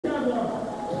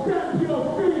Stamp your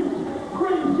feet,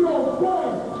 raise your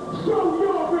voice, show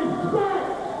your respect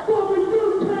for the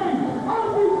UK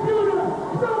undisputed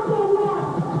 #1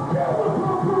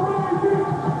 hip-hop horizon.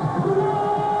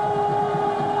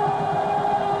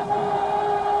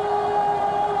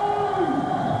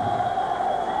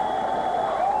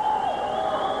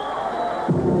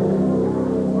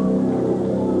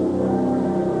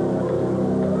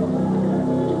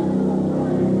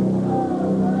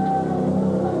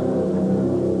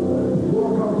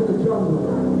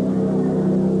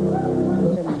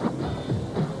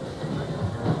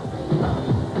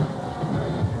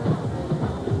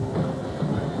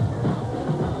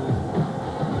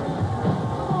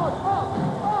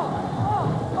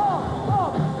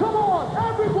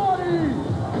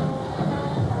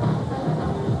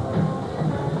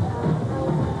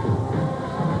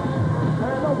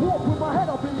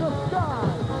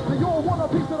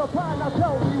 Now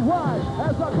tell me why,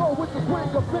 as I go with the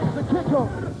swing of things and kick 'em.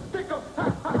 Stick 'em, ha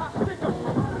ha ha, stick 'em,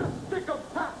 stick 'em,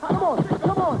 ha ha.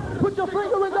 Come on, put your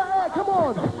finger in the air, come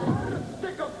on.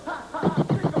 Stick 'em, ha ha,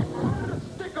 stick 'em,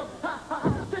 stick 'em, ha ha,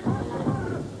 stick 'em.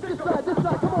 This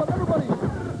side, come on, everybody.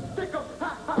 Stick 'em,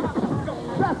 ha ha, stick 'em.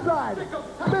 That side,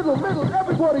 middle,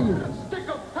 everybody. Stick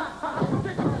 'em, ha ha,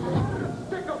 stick 'em,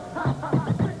 stick 'em, ha ha,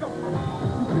 stick 'em.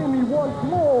 You see me once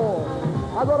more.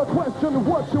 I got a question of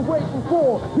what you're waiting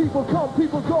for. People come,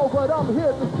 people go, but I'm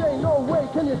here to stay. No way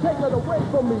can you take that away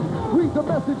from me. Read the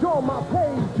message on my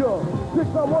page. Pick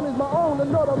someone is my own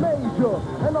and not a major.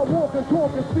 And I walk and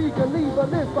talk and speak, and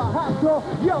even if I have to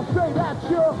yell straight at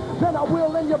you, then I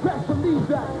will, and you best believe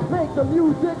that. Make the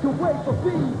music and wait for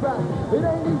feedback. It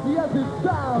ain't easy as it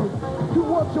sounds. Do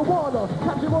what you wanna,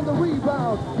 catch him on the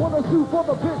rebound. Wanna sue for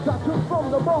the bitch I took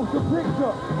from the motion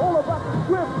picture. All about the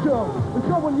scripture. It's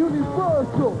going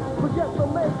universal. Forget the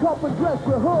makeup and dress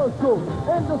rehearsal.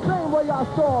 And the same way I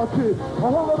started. A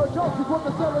whole lot of junkies what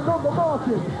they're selling on the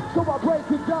market. So I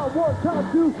break it down one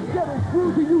time to get it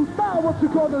through to you. Now what you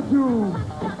gonna do?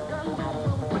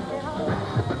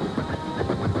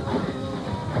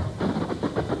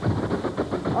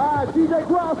 Alright, DJ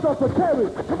Grasshopper, Terry,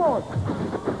 come on.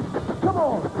 Come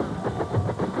on.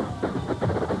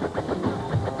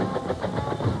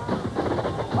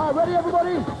 Alright, ready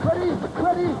everybody?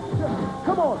 Ready?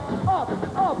 Come on. Up,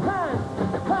 hands.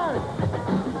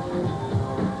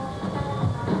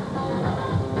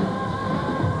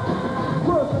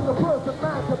 Person to person,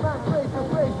 man to man, face to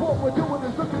face. What we're doing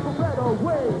is looking for better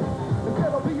ways.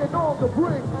 Instead of being on the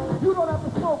brink, you don't have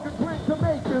to smoke and drink to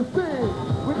make you sing.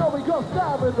 We know we got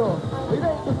stamina. It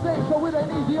ain't the same, so it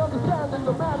ain't easy understanding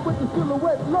the man with the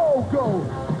silhouette logo.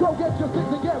 Go get your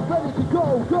things and get ready to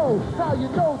go. Now you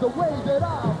know the way that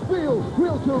I feel.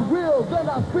 Real to real, then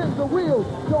I spin the wheel.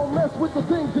 Don't mess with the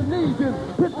things you needin'.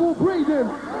 Pitbull breathing.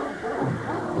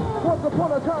 Once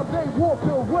upon a time they walked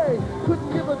away.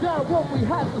 Couldn't give a damn what we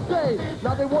had to say.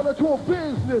 Now they wanna talk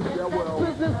business.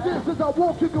 Business this as I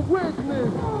walk you can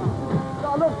witness.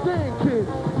 I love thinking.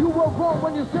 You were wrong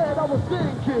when you said I was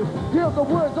thinking. Hear the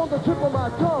words on the tip of my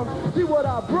tongue. See what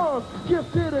I brought,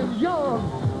 gifted and young.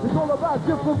 It's all about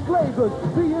different flavors,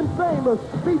 being famous,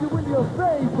 meeting with your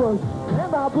favors.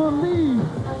 And I believe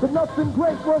that nothing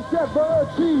great was ever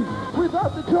achieved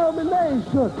without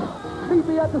determination. Meet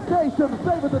me at the station,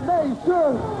 savor the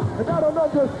nation. And I don't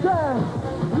understand.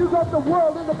 You got the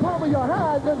world in the palm of your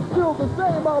hand and still the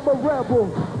same, I'm a rebel.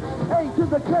 A to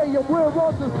the K and we're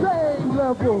on the same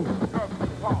level.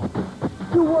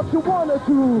 Do what you wanna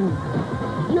do.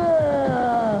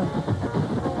 Yeah!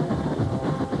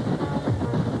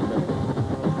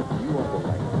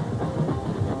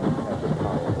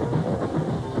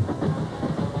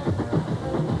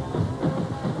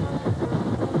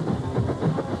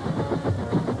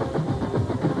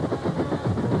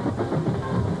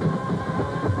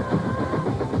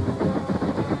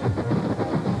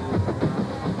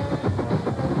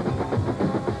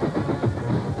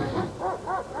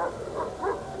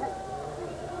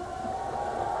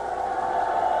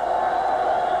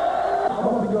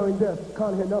 Deaf,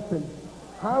 can't hear nothing.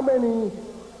 How many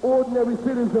ordinary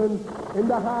citizens in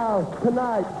the house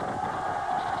tonight?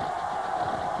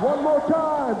 One more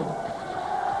time.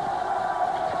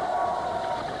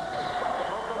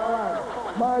 All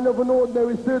right. Mind of an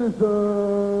ordinary citizen.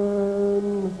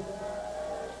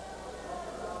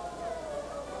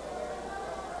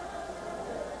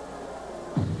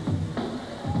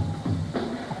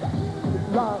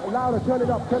 Louder, turn it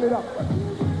up.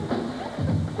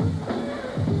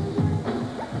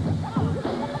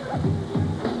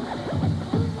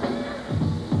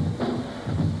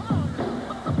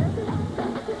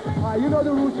 You know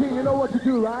the routine, you know what to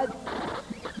do, right?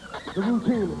 The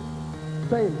routine,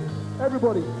 same.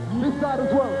 Everybody, this side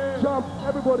as well. Jump,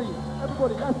 everybody,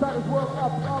 everybody, that side as well.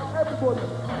 Up, everybody.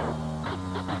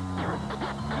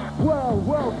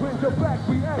 Well, bring your back,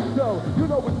 we exo. You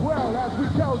know it well as we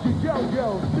tell you,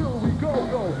 yo. Still we go.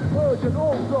 Urgent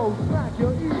also, smack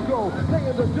your ego. Stay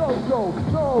in the dojo.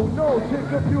 No,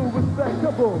 take a few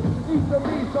respectable. Eat the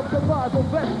meat, some survival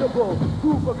vegetable.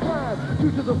 Group of crime,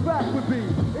 due to the fact we be.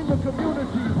 In the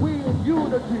community, we in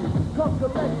unity. Come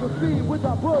collect the fee with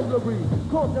our burglary.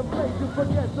 Contemplate to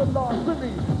forget the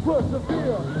larceny.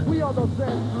 Persevere, we are not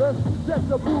senseless. Set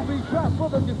the movie trap for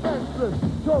the defenseless.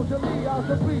 Totally out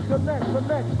of reach. Connect,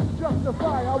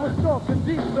 justify our stock and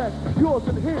defect. Yours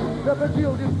and his, never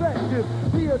deal defective.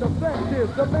 Be an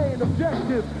effective, the main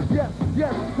objective.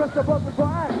 Yes, press the button for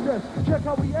access. Check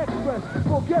how we express,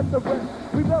 forget the rest.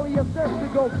 We very obsessed to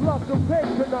go fluff and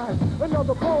patronize.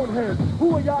 Another bonehead,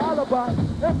 who are your alibis?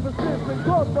 Emphasis and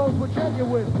God knows we're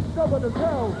genuine. Stubborn as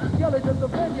hell, yelling at the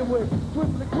venue with.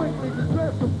 Swiftly, quickly,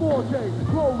 distress the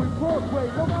 4J. Glory,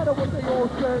 Broadway, no matter what they all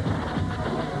say.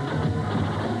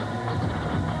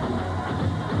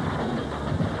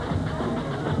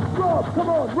 Rob, come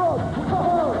on, Rob!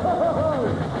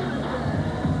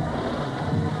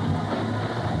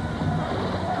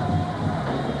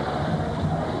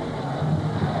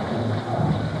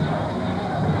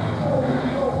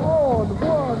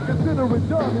 One, consider it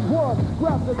done in one.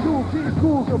 Grab the two keys,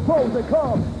 cool, compose and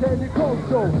calm. Then you go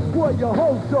so, what you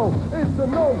hope so? It's a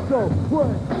no-so,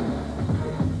 what?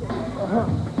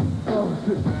 Oh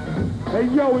shit. Hey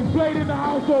yo, it's played in the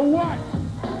house or what?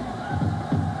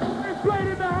 Played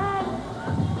in the house.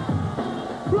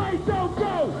 Play don't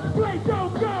go. Play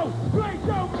don't go. Play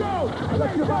don't go.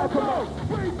 Play don't go.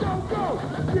 Play don't go.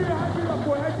 Yeah, I get up,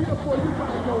 boy. You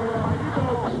gotta go, man. You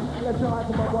know. Let your eye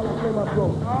come up while I play my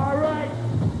throat. All right.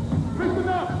 Listen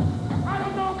up. I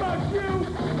don't know about you,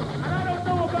 and I don't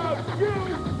know about you,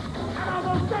 and I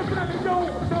most definitely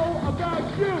don't know about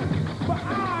you. But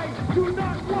I do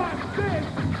not want this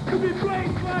to be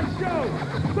played my show.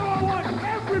 So I want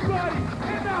everybody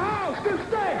in the house to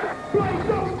say, play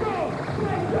don't go,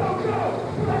 play don't go,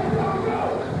 play don't go,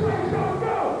 play don't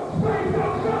go, play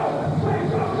don't go, play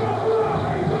don't go,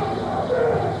 play don't go.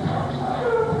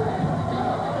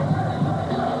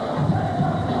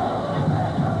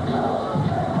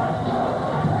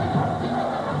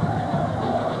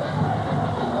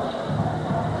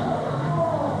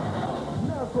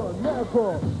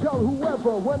 Never, tell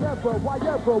whoever, whenever,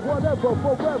 whyever, whatever,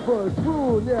 forever, it's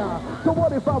true now. So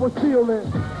what if I was feeling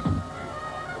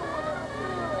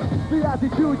the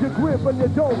attitude you grip and you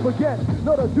don't forget,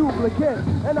 not a duplicate,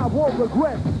 and I won't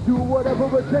regret. Do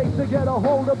whatever it takes to get a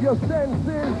hold of your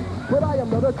senses, but I am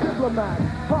not a diplomat.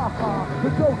 Ha, the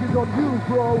joke is on you,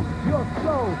 bro. You're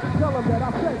slow, tell them that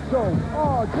I said so.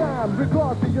 Oh, damn,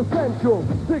 regard the essential.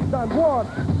 691.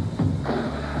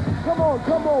 Come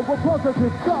on, we're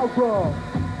positive Salva.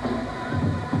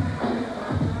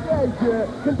 Yeah,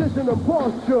 condition and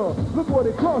posture. Look what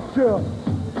it cost you.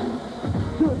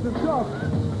 Shoots and stuff.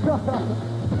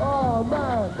 Oh,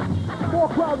 man. More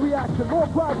crowd reaction.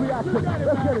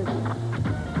 Let's get it.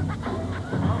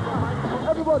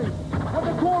 Everybody, when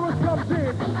the chorus comes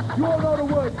in, you all know the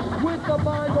words. With the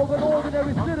mind of an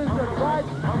ordinary citizen, right?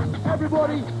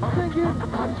 Everybody sing it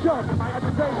and jump at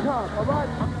the same time, all right?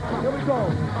 Here we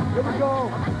go.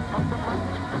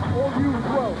 All you as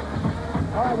well.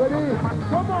 All right, ready?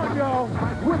 Come on, y'all.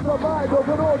 With the mind of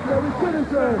an ordinary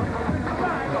citizen. With the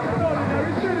mind of an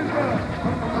ordinary citizen.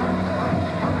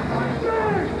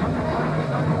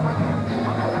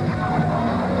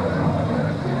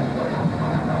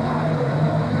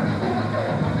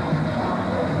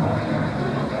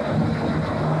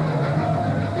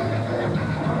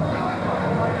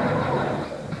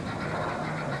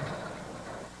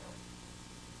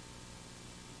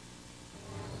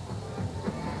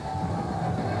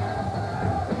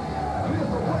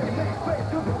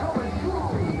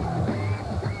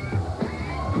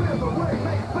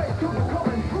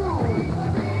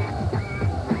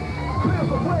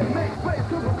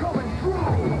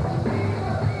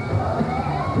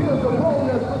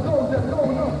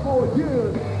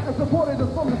 Supported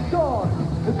us from the start.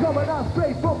 It's coming out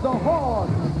straight from the heart.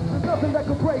 There's nothing that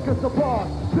could break us apart.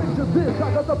 Picture this,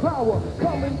 I got the power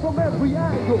coming from every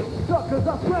angle. Suckers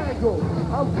I strangle.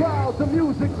 I'm proud, the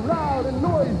music's loud and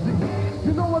noisy.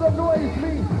 You know what annoys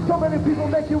me? So many people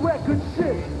making record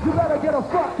shit. You better get a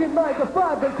fucking 9 to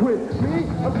 5 and quit. Me,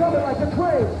 I'm coming like a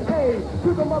train. Hey,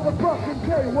 to the motherfucking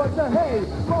K, what the hey?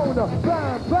 Mona,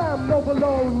 bam, bam, no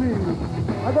below me.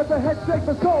 I got the head shake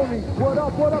for Sony. What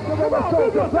up, the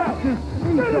sons of bastards?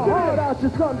 Eat your heart out, you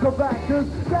sons of actors.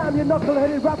 Damn, you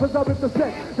knuckle-headed rappers are with the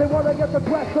set. They want to get the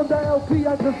tracks on their LP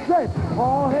and cassette.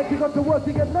 Oh, heck, you got to work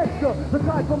to get an extra. The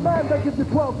type of man that gives you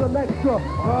 12 an extra.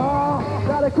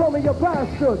 Now they call me a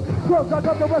bastard. Cause I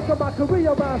got the rest of my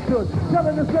career mastered.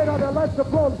 Telling the straight how their life's a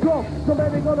bomb drop. So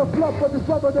many gonna flop, but this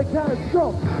rubber they can't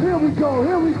stop. Here we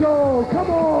go, come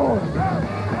on.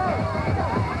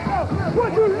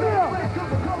 What you hear?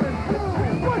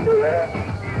 What you hear?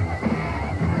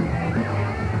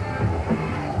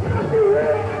 What you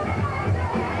hear?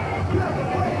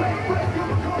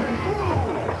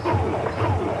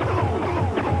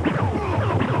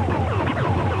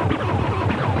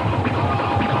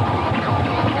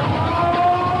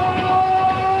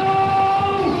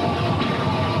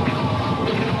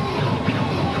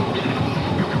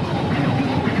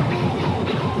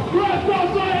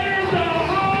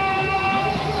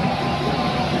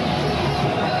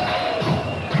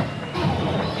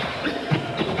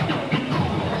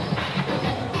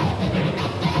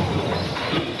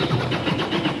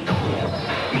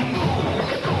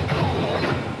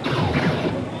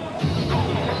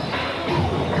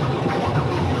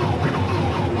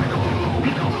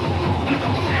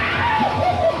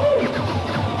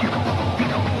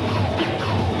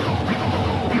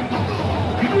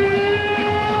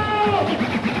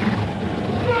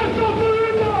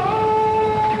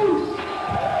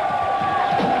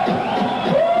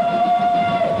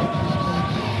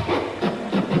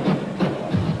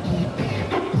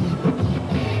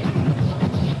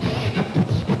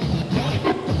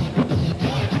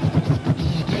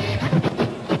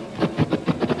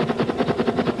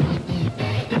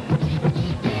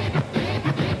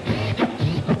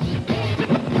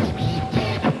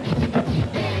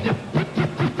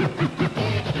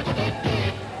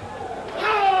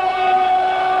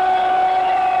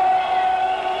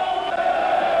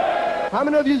 How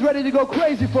many of you is ready to go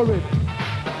crazy for it?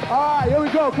 All right, here we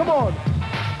go, come on.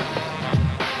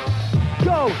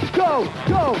 Go, go,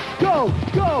 go, go,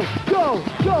 go, go,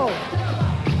 go.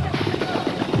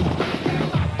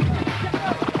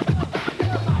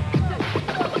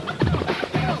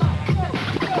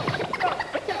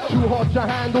 Too hard to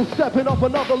handle, stepping up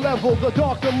another level. The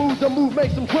darker mood, the move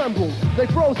makes them tremble. They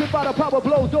froze it by the power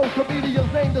blow. Those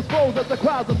comedians named disposed as the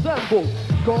crowds assemble.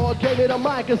 God gave me the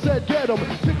mic and said get them.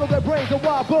 Tickle their brains and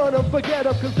why burn them, forget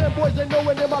them. Cause them boys ain't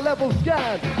nowhere near my level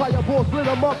scan. Fireball split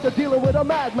them up, they're dealing with a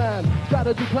madman.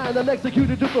 Strategy planned and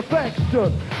executed to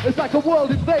perfection. It's like a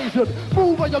world invasion.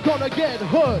 Move or you're gonna get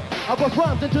hurt. I bust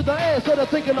rhymes into the air so they're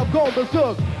thinking I'm going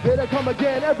berserk. Here they come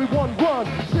again, everyone run.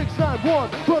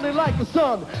 691, burning like the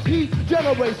sun. Heat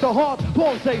generates, the heart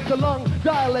pulsates, the lung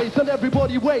dilates and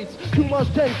everybody waits. Too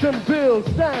much tension builds,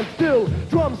 stand still.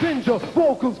 Drums injure,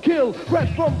 vocals kill. Fresh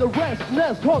from the rest,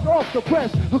 nest hot off the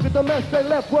press. Look at the mess they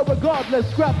left, well regardless.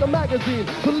 Scrap the magazine,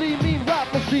 believe me,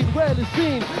 rap machine rarely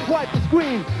seen. Wipe the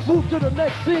screen, move to the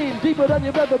next scene. Deeper than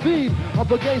you've ever been. Up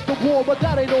against the wall, but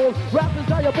that ain't all. Rap is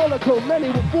diabolical, many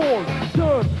will fall.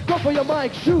 Turn, go for your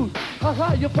mic, shoot.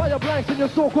 Haha, you fire blanks in your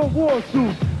so-called war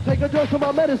suit. Take a dose of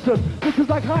my medicine. This is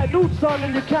like high noon, son,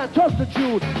 and you can't trust the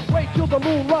tune. Wait till the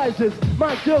moon rises.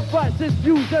 Mind still fights, it's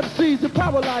fused MCs, it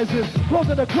paralyzes.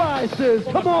 Closing the crisis.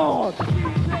 Come on!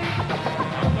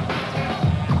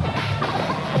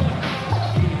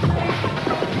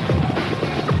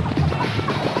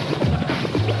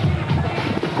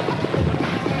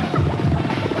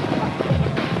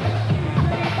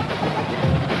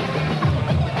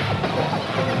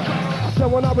 So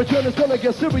when I return, it's gonna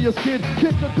get serious, kid.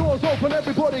 Kick the doors open,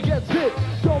 everybody gets hit.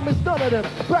 Don't miss none of them.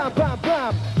 Bam, bam,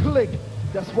 bam. Click.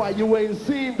 That's why you ain't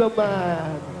seen the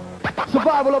man.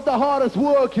 Survival of the hardest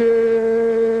working.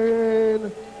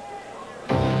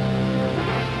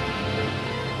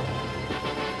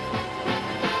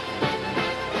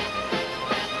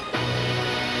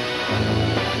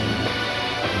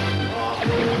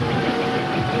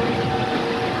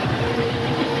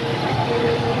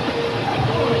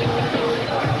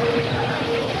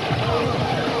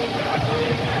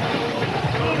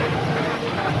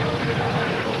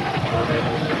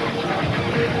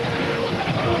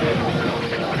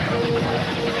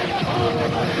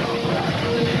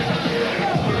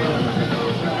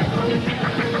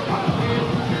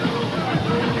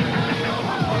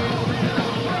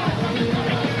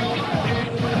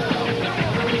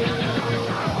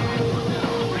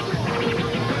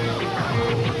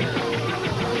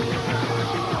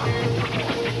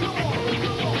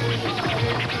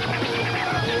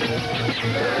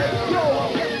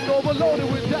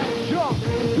 Overloaded with that junk.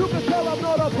 You can tell I'm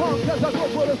not a punk as I go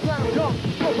for the slam dunk.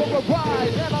 Go for a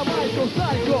ride and I might go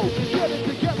psycho. Get it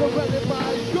together.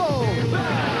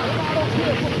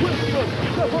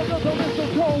 Step under the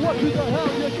mistletoe, what to the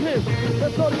hell you kiss?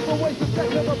 Let's not even waste a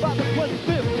second about the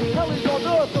 25th. Hell is on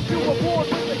earth if you were born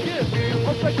with the gift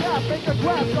of the gap, make a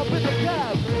grab, jump in the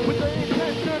cab with the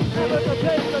intention never to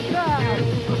pay the tab.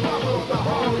 The power of the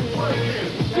heart is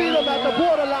working. See them at the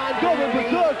borderline, going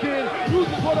berserking.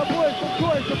 Music for the boys from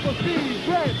choice to proceed.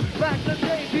 Dread, back the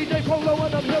day, DJ Polo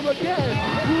and I'm here again.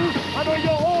 I know you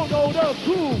all know the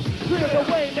crew. Clear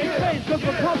the way, make space, cause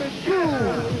we're coming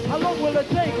through. How long will it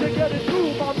take to get it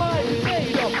through? My mind is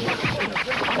made up.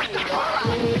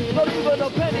 Not even a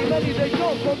penny, many they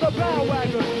jump from the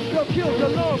bandwagon. They'll kill the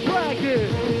long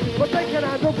bragging. But they can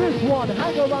handle this one,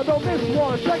 hang around on this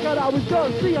one. Check out how it's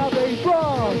done, see how they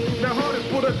run. Their heart is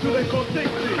put until they go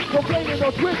 60. So blaming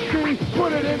no twisty,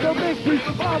 put it in the mix.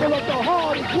 Survival of the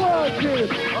heart is working.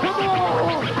 Come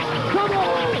on!